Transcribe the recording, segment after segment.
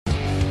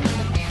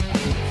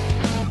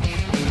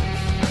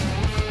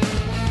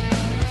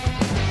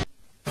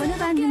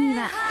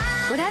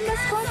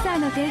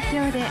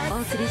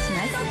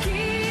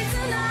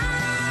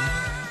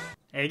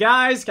Hey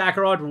guys,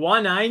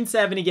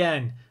 Kakarot197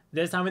 again.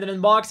 This time with an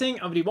unboxing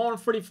of the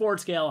 144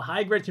 scale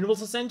high-grade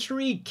Universal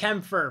Century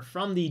Kämpfer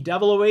from the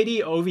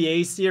 0080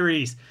 OVA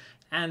series.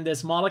 And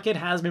this model kit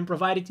has been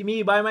provided to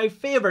me by my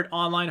favorite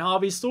online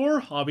hobby store,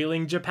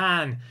 HobbyLink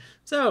Japan.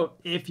 So,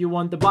 if you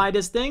want to buy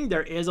this thing,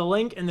 there is a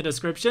link in the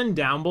description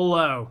down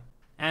below.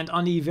 And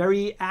on the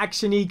very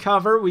action-y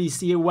cover, we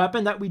see a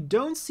weapon that we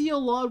don't see a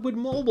lot with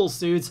mobile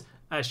suits,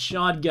 a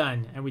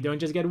shotgun. And we don't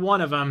just get one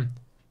of them,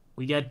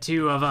 we get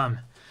two of them.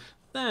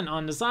 Then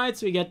on the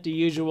sides, we get the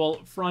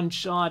usual front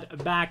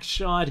shot, back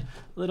shot,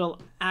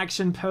 little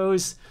action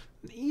pose.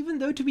 Even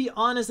though, to be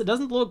honest, it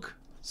doesn't look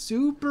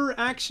super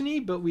action-y,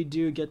 but we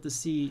do get to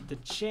see the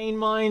chain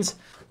mines.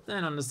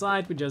 Then on the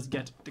side, we just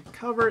get the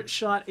cover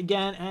shot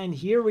again, and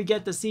here we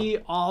get to see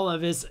all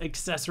of his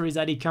accessories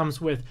that he comes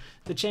with.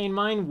 The chain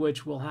mine,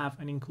 which will have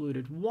an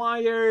included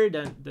wire,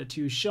 then the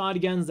two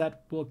shotguns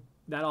that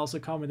also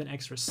come with an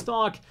extra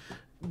stock,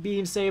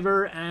 beam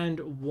saber, and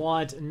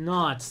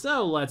whatnot.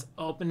 So let's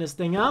open this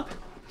thing up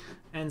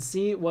and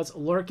see what's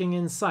lurking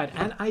inside.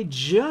 And I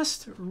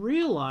just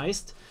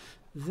realized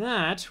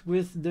that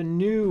with the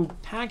new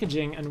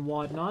packaging and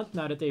whatnot,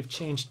 now that they've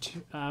changed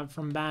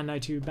from Bandai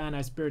to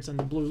Bandai Spirits and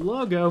the blue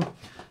logo,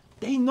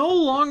 they no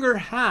longer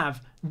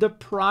have the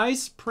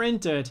price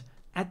printed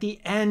at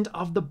the end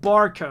of the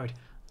barcode.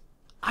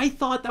 I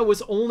thought that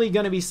was only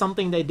going to be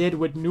something they did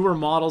with newer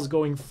models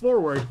going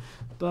forward,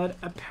 but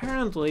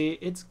apparently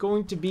it's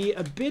going to be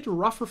a bit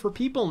rougher for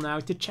people now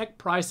to check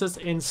prices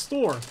in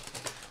store.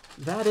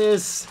 That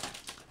is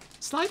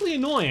slightly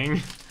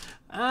annoying.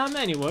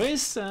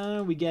 Anyways,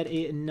 we get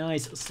a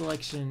nice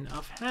selection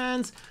of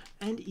hands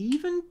and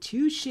even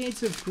two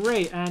shades of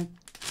gray, and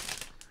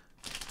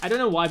I don't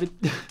know why, but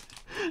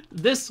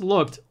this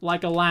looked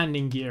like a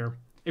landing gear.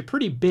 A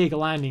pretty big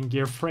landing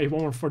gear for a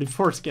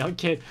 144 scale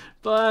kit,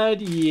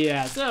 but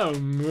yeah. So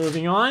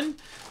moving on,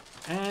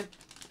 and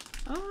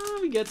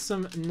we get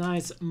some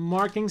nice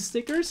marking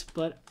stickers,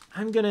 but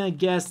I'm gonna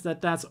guess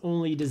that that's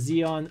only the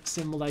Xeon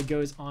symbol that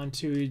goes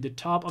onto the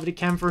top of the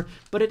Kämpfer.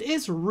 But it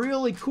is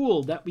really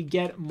cool that we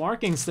get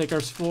marking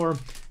stickers for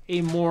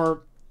a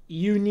more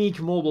unique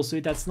mobile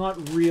suit that's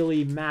not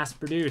really mass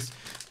produced,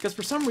 because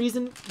for some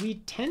reason we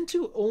tend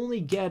to only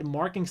get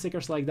marking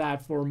stickers like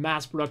that for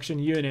mass production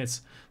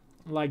units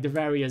like the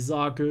various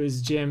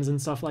Zaku's, Gyms,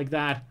 and stuff like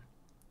that,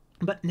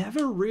 but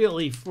never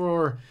really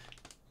for,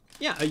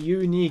 yeah, a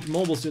unique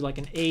mobile suit like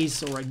an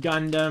Ace or a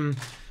Gundam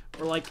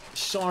or like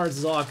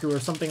Shard's Zaku or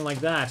something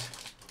like that.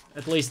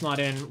 At least not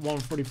in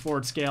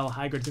 144 scale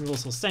high-grade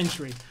Universal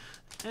Century.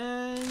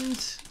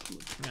 And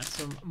looking at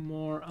some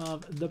more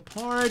of the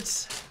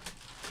parts.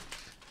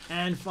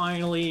 And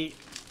finally,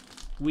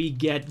 we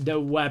get the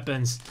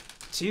weapons.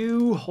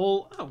 Two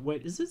whole... Oh,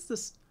 wait, is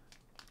this...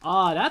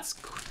 Ah, that's...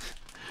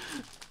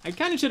 I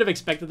kind of should have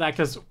expected that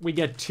because we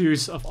get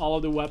twos of all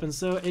of the weapons.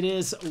 So it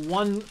is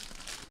one...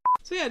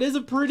 So yeah, it is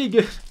a pretty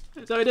good...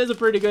 So it is a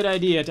pretty good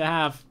idea to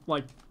have,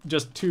 like,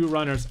 just two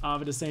runners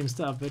of the same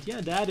stuff. But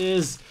yeah, that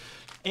is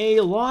a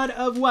lot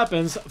of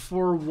weapons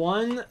for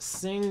one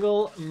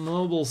single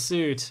mobile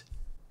suit.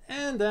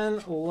 And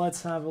then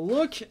let's have a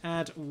look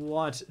at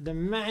what the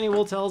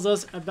manual tells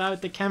us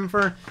about the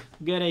Kämpfer.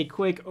 Get a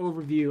quick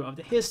overview of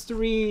the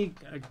history,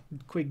 a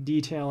quick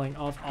detailing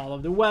of all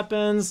of the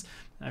weapons.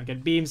 I've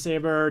got Beam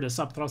Saber, the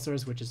sub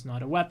thrusters, which is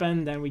not a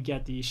weapon. Then we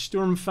get the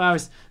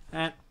Sturmfaust,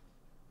 and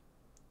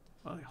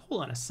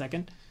hold on a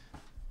second.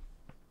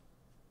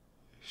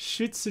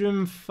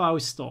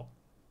 Schutzrumpfausto.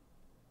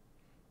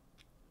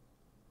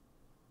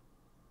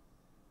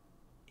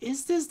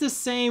 Is this the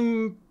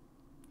same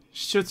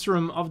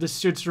Schutzrum of the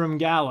Schutzrum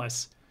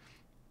Gallus?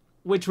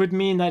 Which would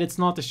mean that it's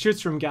not the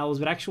Schutzrum Gallus,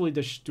 but actually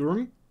the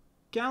Sturm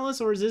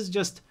Gallus? Or is this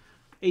just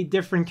a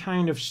different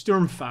kind of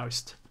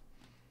Sturmfaust?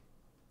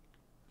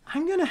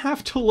 I'm gonna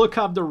have to look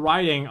up the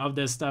writing of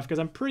this stuff, because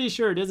I'm pretty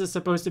sure this is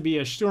supposed to be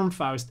a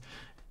Sturmfaust,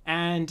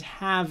 and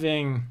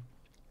having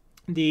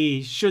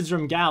the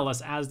Schutzrum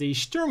Gallus as the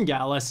Sturm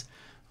Gallus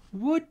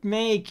would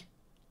make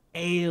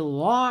a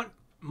lot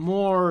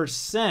more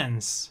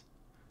sense.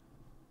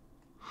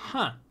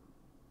 Huh.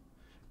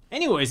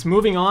 Anyways,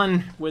 moving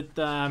on with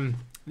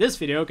this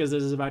video, because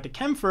this is about the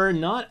Kämpfer,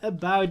 not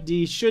about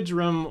the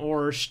Schutzrum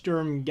or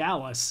Sturm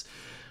Gallus.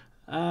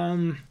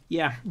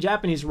 Yeah,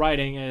 Japanese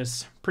writing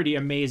is pretty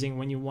amazing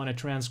when you want to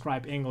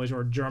transcribe English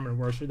or German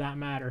words for that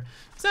matter.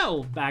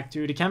 So, back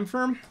to the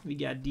Kämpfer. We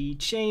get the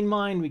chain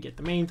mine, we get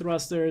the main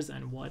thrusters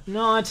and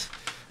whatnot.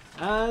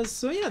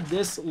 So yeah,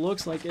 this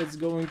looks like it's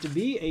going to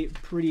be a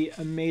pretty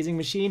amazing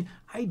machine.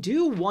 I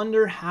do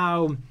wonder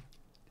how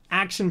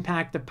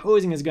action-packed the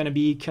posing is going to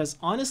be, because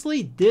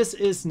honestly, this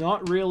is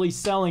not really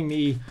selling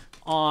me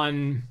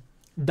on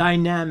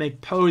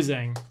dynamic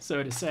posing,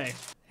 so to say.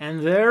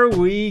 And there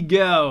we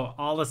go.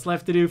 All that's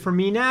left to do for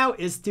me now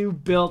is to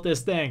build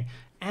this thing.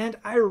 And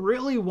I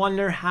really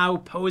wonder how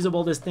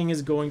posable this thing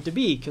is going to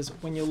be, because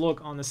when you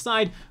look on the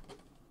side,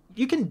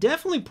 you can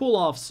definitely pull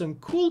off some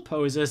cool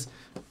poses,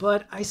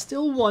 but I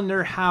still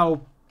wonder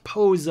how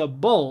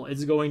posable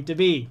it's going to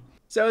be.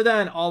 So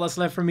then all that's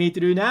left for me to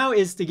do now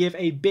is to give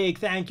a big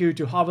thank you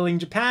to Hobbling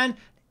Japan.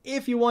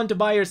 If you want to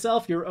buy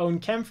yourself your own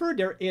Kämpfer,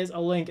 there is a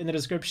link in the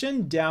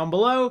description down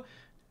below.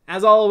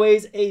 As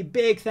always, a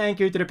big thank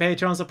you to the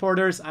Patreon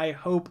supporters. I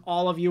hope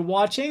all of you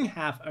watching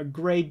have a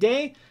great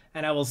day,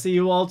 and I will see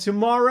you all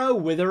tomorrow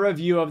with a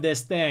review of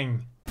this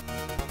thing.